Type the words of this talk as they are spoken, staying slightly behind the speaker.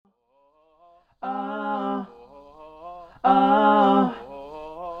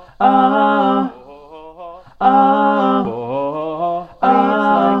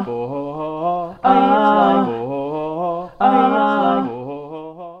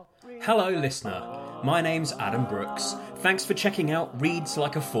Hello, listener. My name's Adam Brooks. Thanks for checking out Reads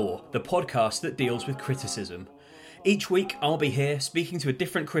Like a 4, the podcast that deals with criticism. Each week, I'll be here speaking to a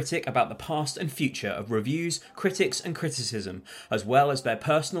different critic about the past and future of reviews, critics and criticism, as well as their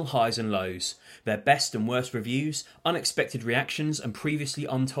personal highs and lows, their best and worst reviews, unexpected reactions and previously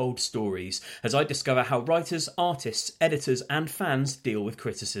untold stories, as I discover how writers, artists, editors and fans deal with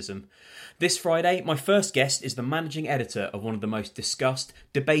criticism. This Friday, my first guest is the managing editor of one of the most discussed,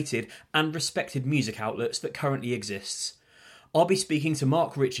 debated and respected music outlets that currently exists. I'll be speaking to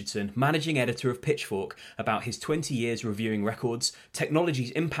Mark Richardson, managing editor of Pitchfork, about his 20 years reviewing records,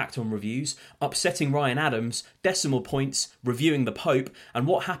 technology's impact on reviews, upsetting Ryan Adams, decimal points, reviewing the Pope, and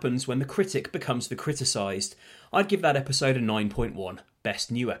what happens when the critic becomes the criticised. I'd give that episode a 9.1,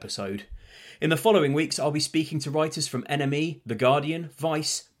 best new episode. In the following weeks, I'll be speaking to writers from NME, The Guardian,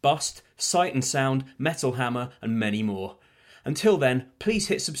 Vice, Bust, Sight and Sound, Metal Hammer, and many more. Until then, please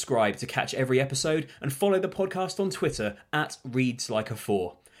hit subscribe to catch every episode and follow the podcast on Twitter at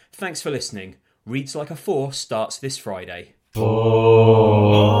ReadsLikeA4. Thanks for listening. Reads Like a 4 starts this Friday.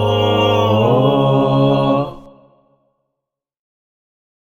 4